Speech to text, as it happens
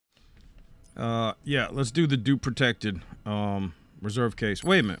Yeah, let's do the dupe protected, reserve case.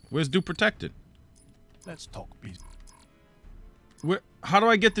 Wait a minute, where's dupe protected? Let's talk business. How do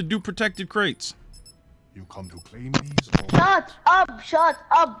I get the dupe protected crates? You come to claim these or... Shut up! Shut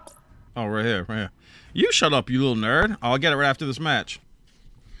up! Oh, right here, right here. You shut up, you little nerd. I'll get it right after this match.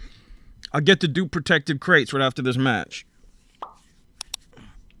 I'll get the dupe protected crates right after this match.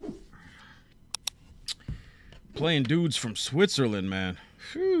 Playing dudes from Switzerland, man.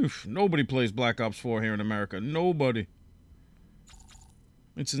 Whew, nobody plays Black Ops 4 here in America. Nobody.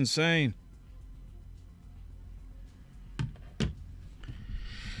 It's insane.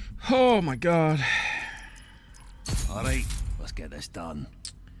 Oh my god. Alright, let's get this done.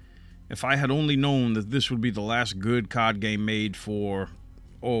 If I had only known that this would be the last good COD game made for,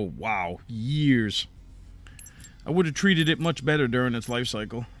 oh wow, years, I would have treated it much better during its life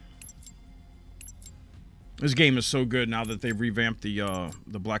cycle. This game is so good now that they've revamped the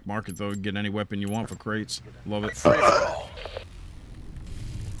black market, though. You can get any weapon you want for crates. Love it.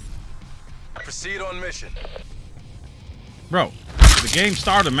 Proceed on mission. Bro, the game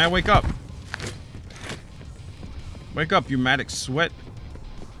started, man. Wake up. Wake up, you Maddox sweat.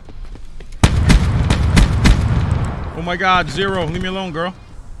 Oh my god, Zero. Leave me alone, girl.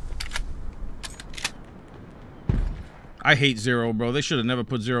 I hate Zero, bro. They should have never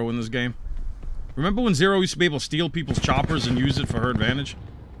put Zero in this game. Remember when Zero used to be able to steal people's choppers and use it for her advantage?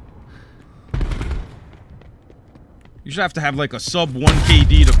 You should have to have like a sub 1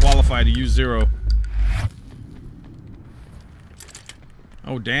 KD to qualify to use Zero.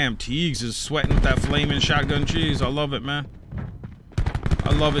 Oh damn, Teagues is sweating with that flaming shotgun cheese. I love it, man.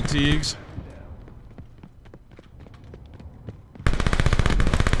 I love it, Teagues.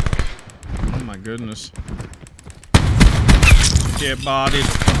 Oh my goodness. Get bodied.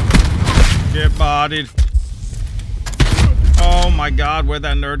 Get bodied. Oh my god, where'd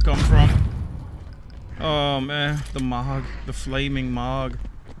that nerd come from? Oh man, the Mog. The flaming Mog.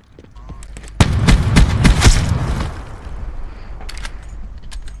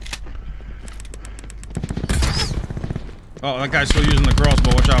 Oh, that guy's still using the crossbow.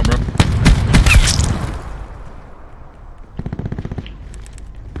 Watch out, bro.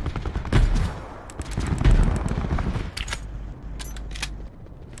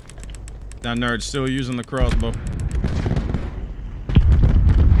 That nerd's still using the crossbow.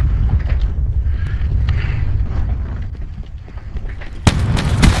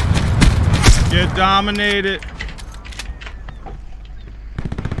 Get dominated.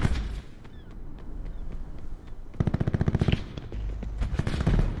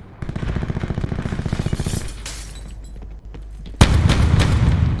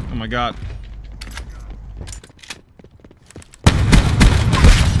 Oh my god.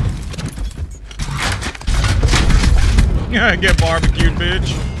 Yeah, get barbecued,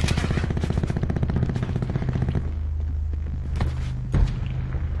 bitch.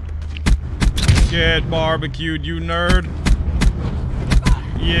 Get barbecued, you nerd.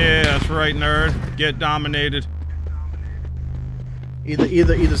 Yeah, that's right, nerd. Get dominated.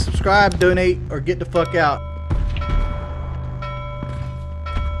 Either subscribe, donate, or get the fuck out.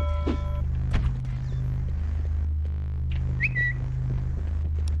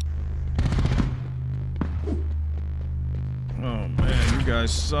 Oh man, you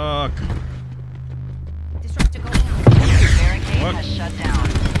guys suck. Disruptor going out. Barricade What? has shut down.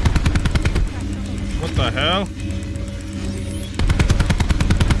 What the hell?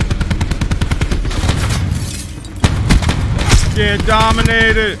 Get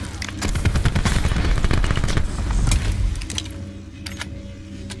dominated.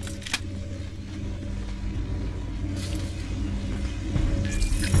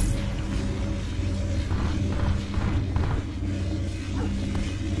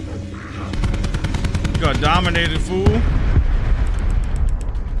 Got dominated, fool.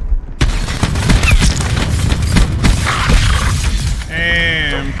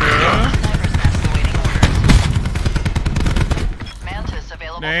 Damn, cuz. Mantis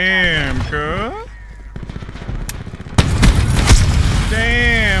available. Damn, cuz.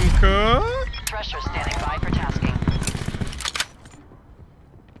 Damn, cuz. Thresher standing by for tasking.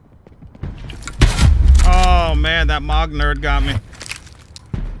 Oh man, that Mog nerd got me.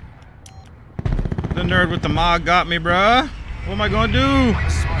 The nerd with the Mog got me, bruh. What am I gonna do?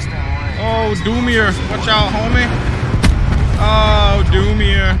 Oh, Doomier. Watch out, homie. Oh,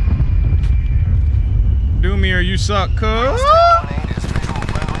 Doomier. Doomier, you suck, cuz.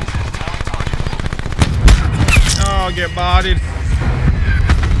 Oh, get bodied.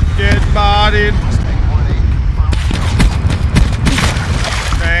 Get bodied.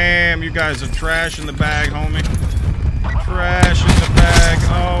 Damn, you guys are trash in the bag, homie. Trash in the bag.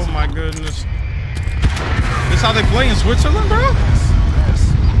 Oh my goodness. This how they play in Switzerland, bro?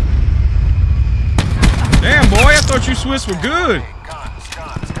 Damn, boy, I thought you Swiss were good.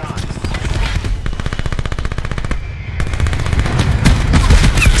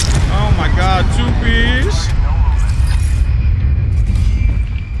 Oh my God, 2-piece.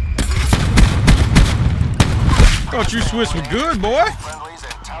 Thought you Swiss were good, boy.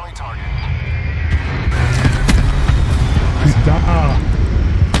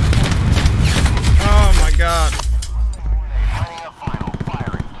 Oh my God.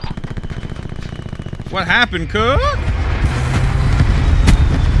 What happened, cuz?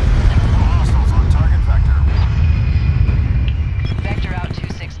 Vector out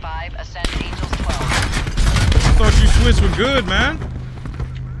 265. Ascend Angels 12. I thought you Swiss were good, man.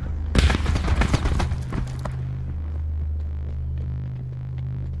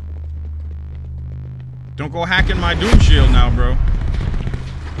 Don't go hacking my Doom Shield now, bro.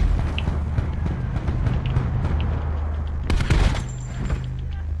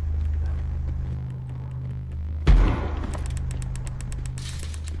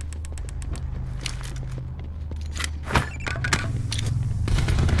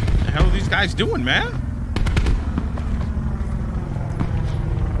 What the hell are these guys doing, man?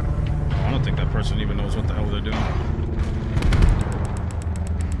 Oh, I don't think that person even knows what the hell they're doing.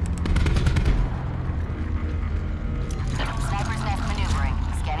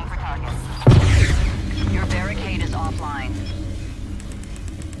 Your barricade is offline.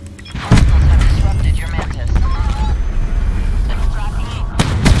 Hostiles have disrupted your mantis.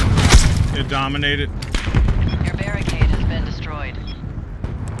 It dominated. Your barricade has been destroyed.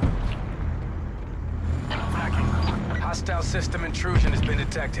 Hostile system intrusion has been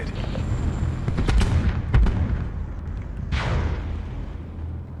detected.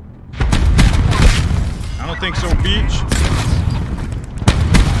 I don't think so, Beach.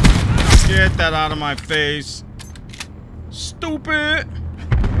 Get that out of my face. Stupid.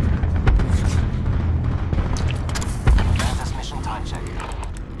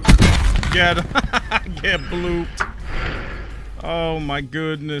 Get get blooped. Oh my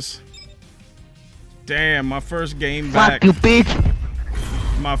goodness. Damn, my first game back. Fuck you, bitch.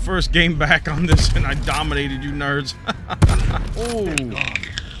 My first game back on this, and I dominated you nerds. Oh.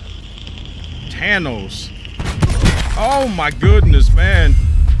 Thanos. Oh my goodness, man.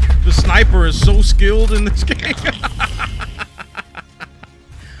 The sniper is so skilled in this game.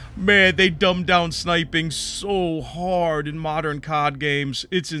 Man, they dumbed down sniping so hard in modern COD games.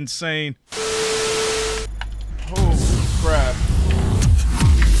 It's insane. Holy crap.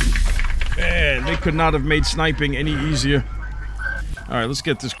 Man, they could not have made sniping any easier. Alright, let's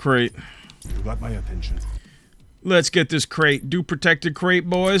get this crate. You got my attention. Let's get this crate. Do protected crate,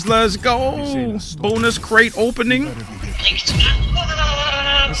 boys. Let's go. Bonus crate opening.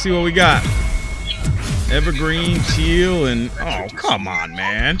 Let's see what we got. Evergreen, teal, and... Oh, come on,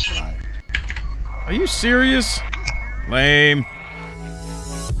 man. Are you serious? Lame.